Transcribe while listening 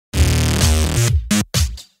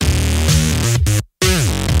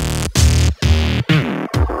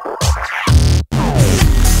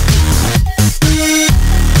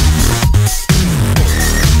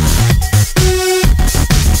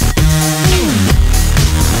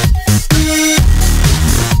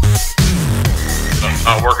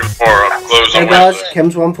clothes Hey on guys,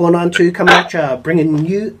 Wednesday. Camz1492 coming at ya, bringing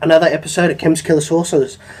you another episode of Camz Killer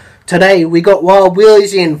Sauces. Today we got Wild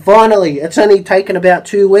Willies in, finally. It's only taken about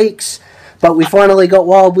 2 weeks, but we finally got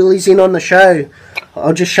Wild Willies in on the show.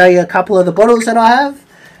 I'll just show you a couple of the bottles that I have,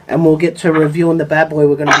 and we'll get to reviewing the bad boy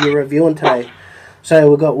we're going to be reviewing today. So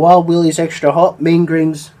we've got Wild Willies Extra Hot, Mean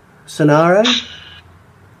Greens Sonaro.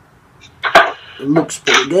 Looks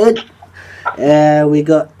pretty good. We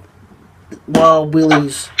got Wild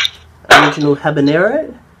Willies Original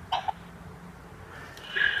Habanero.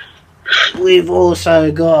 We've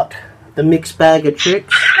also got the mixed bag of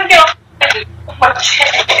tricks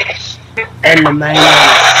and the main one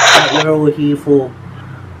that we're all here for,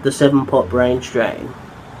 the 7-pot Brainstrain.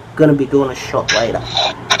 Gonna be doing a shot later,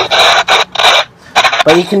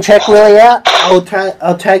 but you can check Willie out. I'll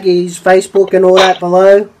tag his Facebook and all that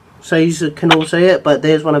below so you can all see it. But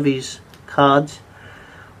there's one of his cards.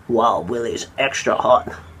 Wild Willie's Extra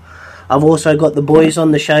Hot. I've also got the boys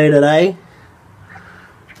on the show today.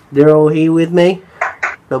 They're all here with me.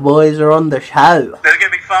 The boys are on the show. That's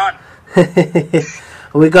gonna be fun.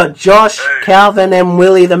 We got Josh, Calvin, and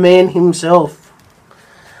Willie, the man himself.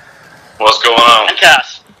 What's going on? And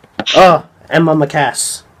Cass. Oh, and Mama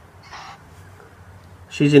Cass.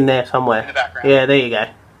 She's in there somewhere. In the background. Yeah, there you go.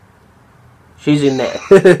 She's in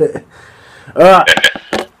there. Alright.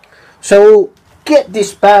 So we'll get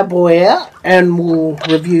this bad boy out and we'll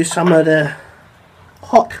review some of the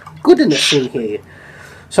hot goodness in here.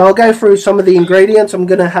 So I'll go through some of the ingredients. I'm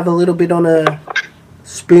going to have a little bit on a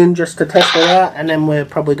spoon just to test it out, and then we're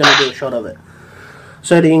probably going to do a shot of it.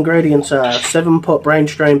 So the ingredients are 7-pot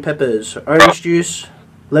Brainstrain peppers, orange juice,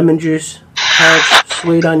 lemon juice, carrots,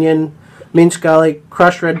 sweet onion, minced garlic,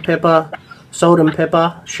 crushed red pepper, salt and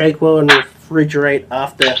pepper. Shake well and refrigerate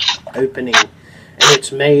after opening. And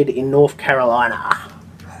it's made in North Carolina,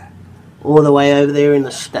 all the way over there in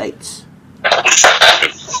the States.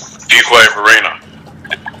 Fuquay Arena.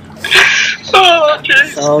 Oh,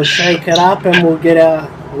 jeez. So I'll shake it up and we'll get a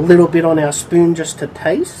little bit on our spoon just to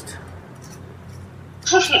taste.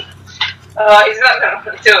 He's not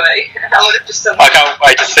going to do it. I would have just done I can't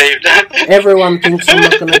wait to see it. Everyone thinks I'm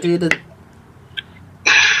not going to do the...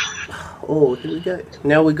 Oh, here we go.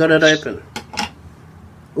 Now we got it open.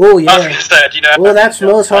 Oh, I was yeah. gonna say, do you know? Oh, that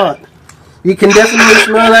smells hot. You can definitely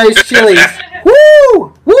smell those chilies.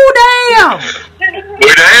 Woo! Woo, damn!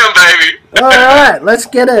 Well, damn, baby. Alright, let's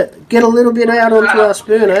get a little bit out onto our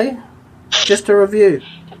spoon, eh? Just to review.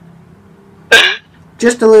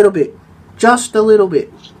 Just a little bit. Just a little bit.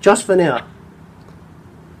 Just for now.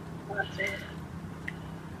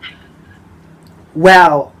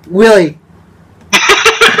 Wow, Willie.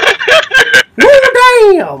 Woo,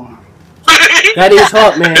 damn! That is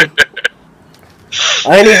hot, man.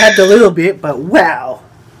 I only had the little bit, but wow.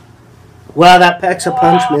 Wow, that packs a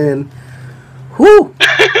punch, man. Whew.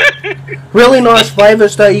 Really nice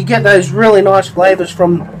flavours, though. You get those really nice flavours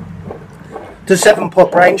from the 7-pot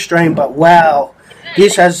Brainstrain, but wow.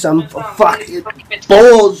 This has some fucking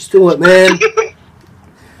balls to it, man.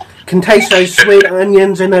 Can taste those sweet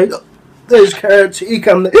onions and those carrots. Here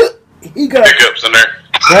come the... Here you go. Hiccups in there.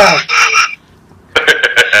 Wow.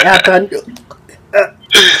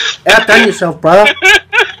 Outdone yourself, brother.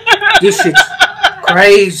 This shit's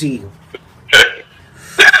crazy.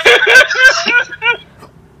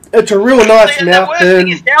 It's a real nice mouth burn.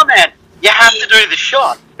 Down, man. You have to do the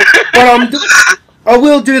shot. But I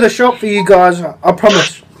will do the shot for you guys, I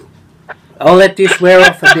promise. I'll let this wear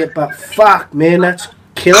off a bit, but fuck, man, that's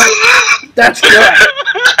killer. That's killer.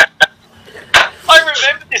 I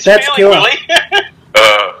remember this That's feeling, killer. Willie.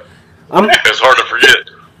 It's hard to forget.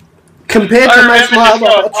 Compared to most of my other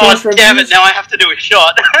hot sauce oh, damn it, reviews, now I have to do a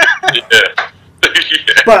shot. Yeah.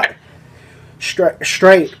 Yeah. but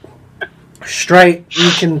straight,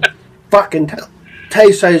 you can fucking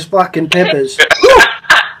taste those fucking peppers.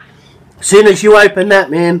 As soon as you open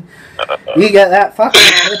that, man, you get that fucking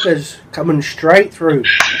peppers coming straight through.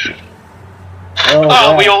 Oh,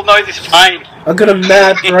 wow. We all know this pain. I've got a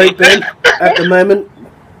mad throat burn at the moment.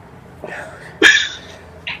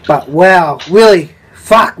 But wow, Willie,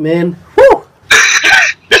 fuck, man. Woo!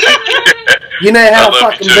 You know how to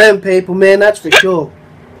fucking burn people, man, that's for sure.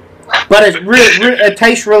 But it's it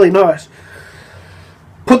tastes really nice.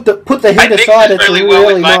 Put the heat aside, it's a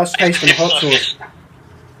really nice tasting hot sauce.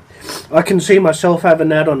 I can see myself having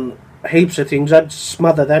that on heaps of things. I'd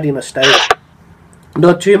smother that in a steak.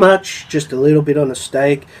 Not too much, just a little bit on a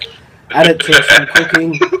steak. Add it to some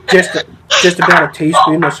cooking, just about a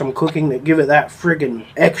teaspoon of some cooking to give it that friggin'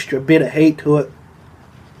 extra bit of heat to it.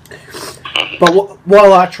 But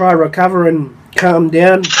while I try recover and calm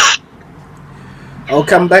down, I'll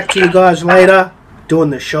come back to you guys later doing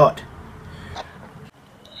the shot.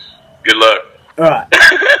 Alright,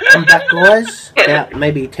 I'm back, guys. About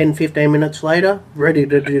maybe 10-15 minutes later, ready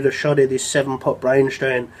to do the shot of this 7-pot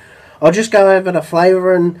Brainstrain. I'll just go over the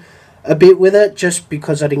flavour and a bit with it, just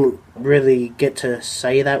because I didn't really get to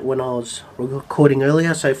say that when I was recording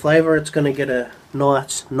earlier. So flavour, it's going to get a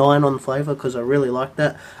nice 9 on flavour, because I really like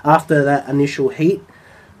that. After that initial heat,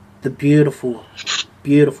 the beautiful,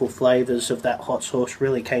 beautiful flavours of that hot sauce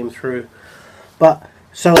really came through. But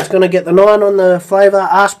so it's going to get the 9 on the flavour.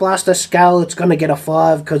 Arse Blaster scale, it's going to get a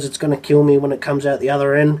 5, because it's going to kill me when it comes out the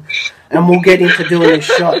other end. And we'll get into doing this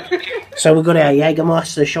shot. So we've got our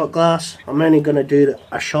Jägermeister shot glass. I'm only going to do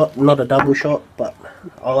a shot, not a double shot, but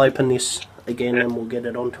I'll open this again and we'll get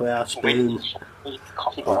it onto our spoon.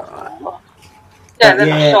 Right.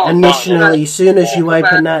 Yeah, initially, as soon as you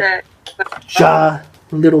open that jar,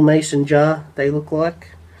 little mason jar, they look like.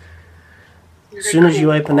 As soon as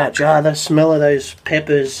you open that jar, the smell of those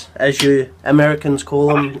peppers, as you Americans call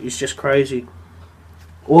them, is just crazy.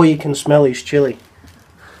 All you can smell is chili.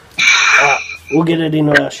 Alright, we'll get it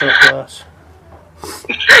into our shot glass.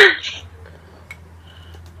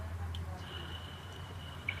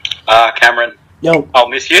 Cameron. Yo. I'll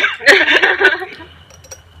miss you.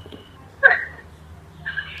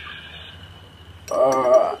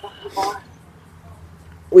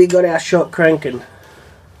 We got our shot cranking.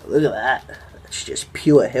 Look at that. It's just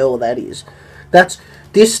pure hell, that is.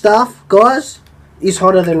 This stuff, guys, is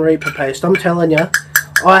hotter than Reaper paste. I'm telling you,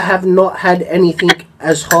 I have not had anything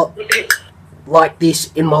as hot like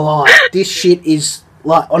this in my life. This shit is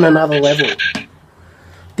like on another level.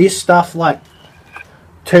 This stuff like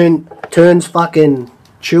turns fucking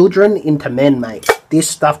children into men, mate. This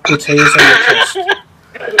stuff puts hairs on your chest.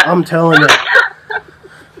 I'm telling you.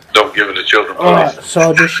 Don't give it to children, please. Alright, so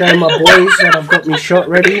I'll just show my boys that I've got my shot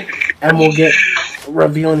ready, and we'll get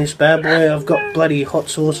reviewing this bad boy. I've got bloody hot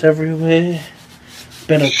sauce everywhere.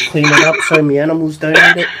 Better clean it up so my animals don't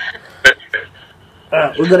eat it.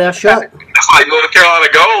 Alright, we got our shot. That's like North Carolina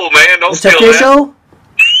Gold, man. Don't It's steal official.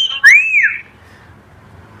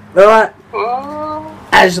 Alright.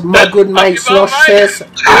 As my good mate Slosh says,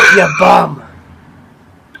 up your bum.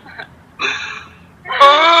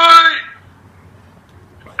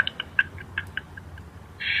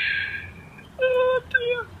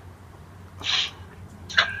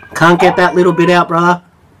 Can't get that little bit out, brother.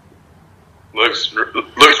 Looks familiar.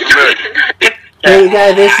 There you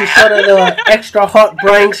go, there's your shot of the extra hot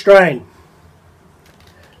Brainstrain.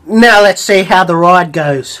 Now let's see how the ride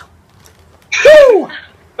goes. Woo!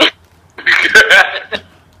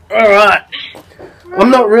 Alright.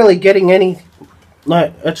 I'm not really getting any...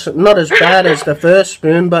 No, it's not as bad as the first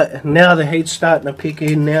spoon, but now the heat's starting to pick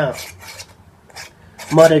in now.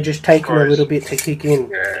 Might have just taken a little bit to kick in.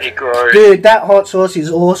 Dude, that hot sauce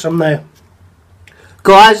is awesome though.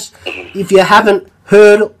 Guys, if you haven't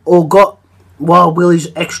heard or got Wild Willie's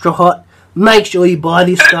Extra Hot, make sure you buy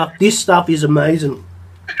this stuff. This stuff is amazing.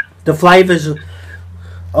 The flavours are...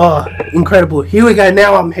 Oh, incredible. Here we go,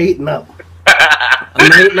 now I'm heating up.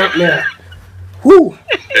 I'm heating up now. Whoo!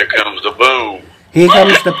 Here comes the boom. Here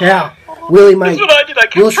comes the power. Willie, mate. That's what I did. I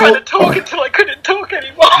kept trying to talk until I couldn't talk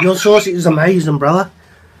anymore. Your sauce is amazing, brother.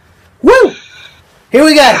 Woo! Here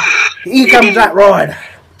we go. Here comes that ride.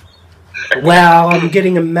 Wow, I'm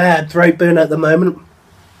getting a mad throat burn at the moment.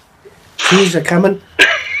 Tears are coming.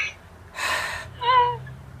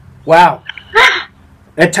 Wow.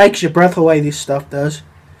 It takes your breath away, this stuff does.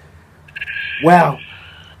 Wow.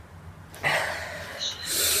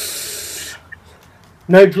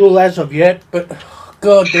 No drool as of yet, but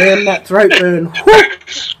god damn, that throat burn. Woo!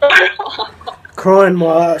 Crying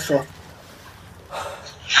my ass off.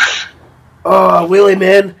 Oh, Willie,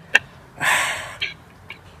 man.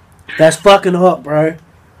 That's fucking hot, bro.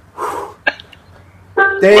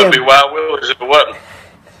 Damn. Would be Wild Willies if it wasn't.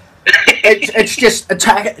 It's just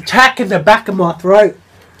attacking the back of my throat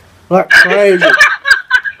like crazy.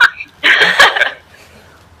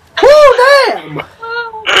 Woo, damn.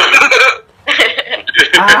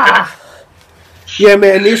 Yeah,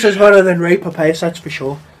 man, this is hotter than Reaper paste, that's for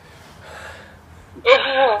sure.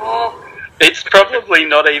 It's probably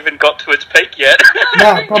not even got to its peak yet.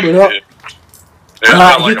 No, probably not.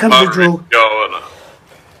 Yeah, Here comes the drill.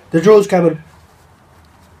 The drill's coming.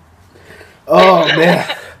 Oh,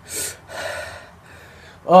 man.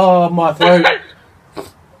 Oh, my throat.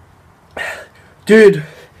 Dude.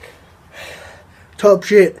 Top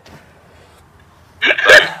shit.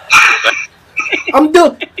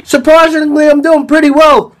 Surprisingly, I'm doing pretty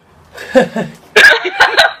well.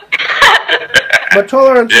 My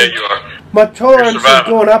tolerance, yeah, you are. My tolerance has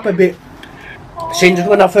gone up a bit since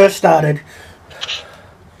when I first started.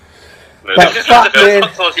 But fuck, man.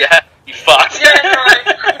 You fucked. Yeah,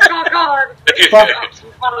 right. Oh god. If Fuck.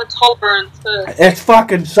 Some kind of tolerance first. It's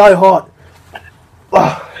fucking so hot.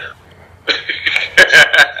 Oh.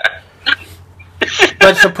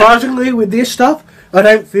 But surprisingly, with this stuff, I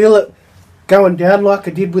don't feel it going down like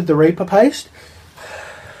I did with the Reaper paste.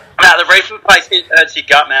 No, the Reaper paste hurts your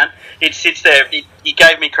gut, man. It sits there. It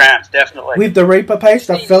gave me cramps, definitely. With the Reaper paste,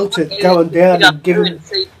 I felt it going down and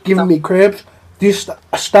giving me cramps. This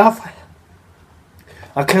stuff,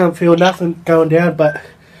 I can't feel nothing going down, but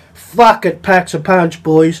fuck, it packs a punch,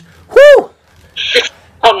 boys. Woo!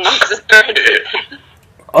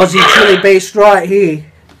 Aussie chili beast right here.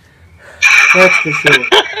 That's for sure.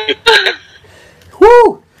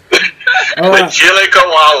 Woo! The chili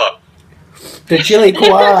koala. The chili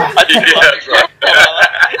koala. Yeah, that's right.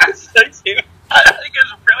 I think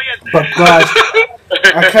it's brilliant. But guys,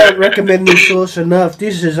 I can't recommend this sauce enough.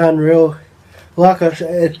 This is unreal. Like I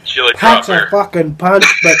said, it Chili packs a cropper. fucking punch,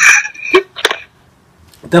 but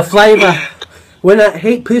the flavour, when that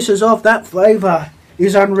heat pisses off, that flavour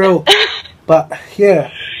is unreal. But yeah,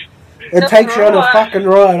 it takes you on a fucking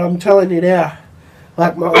ride, I'm telling you now.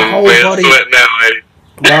 Like my whole body,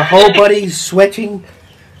 my whole body's sweating.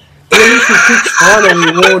 The initial kick's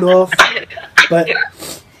finally worn off, but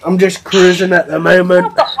I'm just cruising at the I moment.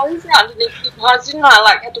 had the hose out underneath your pads, didn't I?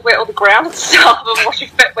 Like, had to wet all the ground and stuff and wet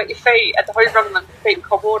your feet at the hose rather than feet in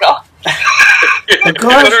cold water. But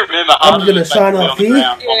guys, I'm going to sign off here.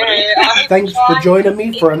 Yeah, Thanks for joining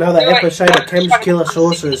me for another episode of Camz Killer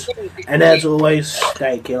Sauces. And as always,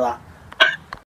 stay killer.